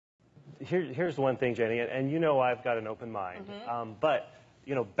here's one thing, Jenny, and you know I've got an open mind. But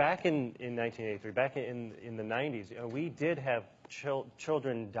you know, back in 1983, back in the 90s, you know, we did have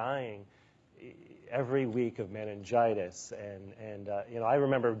children dying every week of meningitis, and you know, I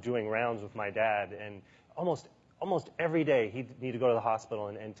remember doing rounds with my dad, and almost every day he'd need to go to the hospital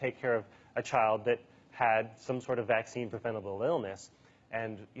and take care of a child that had some sort of vaccine-preventable illness.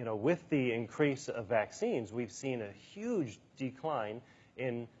 And you know, with the increase of vaccines, we've seen a huge decline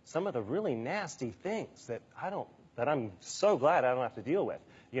in some of the really nasty things that I'm so glad I don't have to deal with.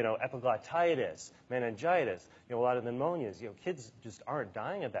 You know, epiglottitis, meningitis, you know, a lot of pneumonias. You know, kids just aren't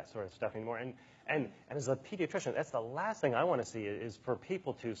dying of that sort of stuff anymore. And as a pediatrician, that's the last thing I want to see is for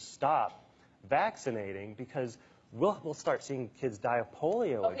people to stop vaccinating, because we'll start seeing kids die of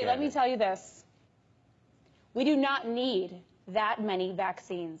polio again. Okay, let me tell you this. We do not need that many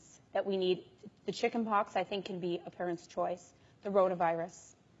vaccines that we need. The chickenpox, I think, can be a parent's choice. The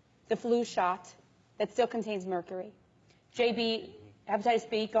rotavirus, the flu shot that still contains mercury. JB, hepatitis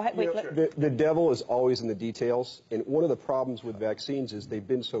B, go ahead. Wait, the devil is always in the details, and one of the problems with vaccines is they've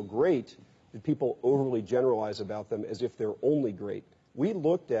been so great that people overly generalize about them as if they're only great. We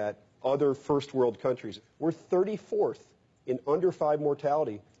looked at other first world countries. We're 34th in under 5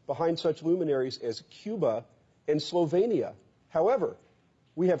 mortality behind such luminaries as Cuba and Slovenia. However,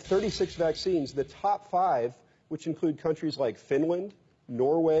 we have 36 vaccines. The top 5, which include countries like Finland,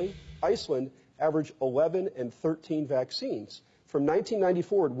 Norway, Iceland, average 11 and 13 vaccines. From 1990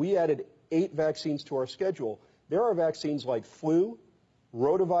 forward, we added 8 vaccines to our schedule. There are vaccines like flu,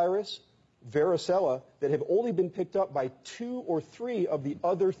 rotavirus, varicella that have only been picked up by 2 or 3 of the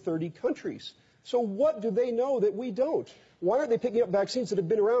other 30 countries. So what do they know that we don't? Why aren't they picking up vaccines that have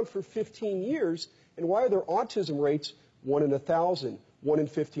been around for 15 years? And why are their autism rates 1 in 1,000, 1 in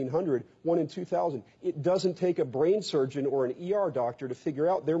 1,500, 1 in 2,000? It doesn't take a brain surgeon or an ER doctor to figure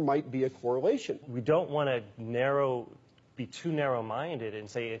out there might be a correlation. We don't want to be too narrow-minded and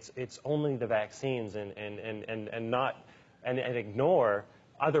say it's only the vaccines and ignore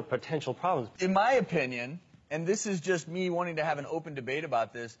other potential problems. In my opinion, and this is just me wanting to have an open debate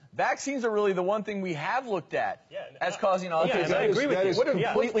about this, vaccines are really the one thing we have looked at as causing autism. Yeah, I agree with you. That is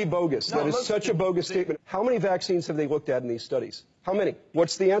completely bogus. That is such a bogus statement. How many vaccines have they looked at in these studies? How many?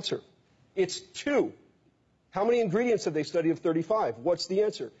 What's the answer? It's 2. How many ingredients have they studied of 35? What's the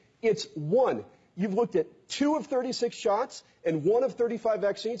answer? It's 1. You've looked at 2 of 36 shots and 1 of 35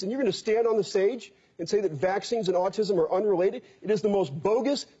 vaccines, and you're going to stand on the stage and say that vaccines and autism are unrelated? It is the most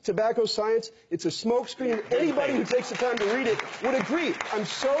bogus tobacco science. It's a smokescreen, and anybody who takes the time to read it would agree. I'm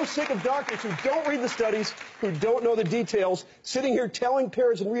so sick of doctors who don't read the studies, who don't know the details, sitting here telling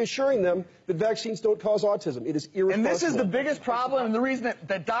parents and reassuring them that vaccines don't cause autism. It is irresponsible. And this is the biggest problem, and the reason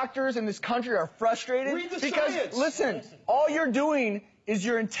that doctors in this country are frustrated. Read the because, science. Listen, all you're doing is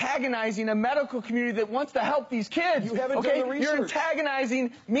you're antagonizing a medical community that wants to help these kids. You haven't done the research. You're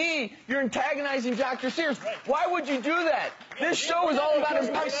antagonizing me. You're antagonizing Dr. Sears. Why would you do that? This show is all about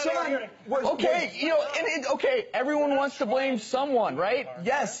his my son. Okay, you know, okay, everyone wants to blame someone, right?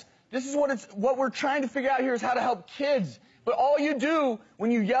 Yes. This is what we're trying to figure out here is how to help kids. But all you do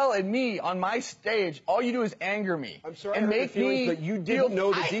when you yell at me on my stage, all you do is anger me. I'm sorry, and make me but you didn't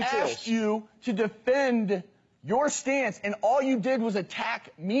know the details. I asked you to defend your stance, and all you did was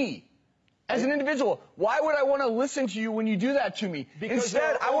attack me as an individual. Why would I want to listen to you when you do that to me? Because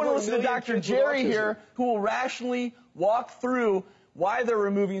instead, I want to listen to Dr. Jerry here, who will rationally walk through why they're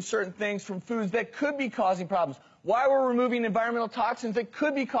removing certain things from foods that could be causing problems, why we're removing environmental toxins that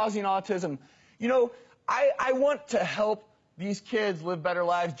could be causing autism. You know, I want to help these kids live better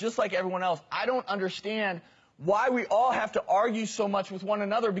lives just like everyone else. I don't understand why we all have to argue so much with one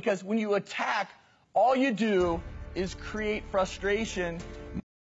another, because when you attack, all you do is create frustration.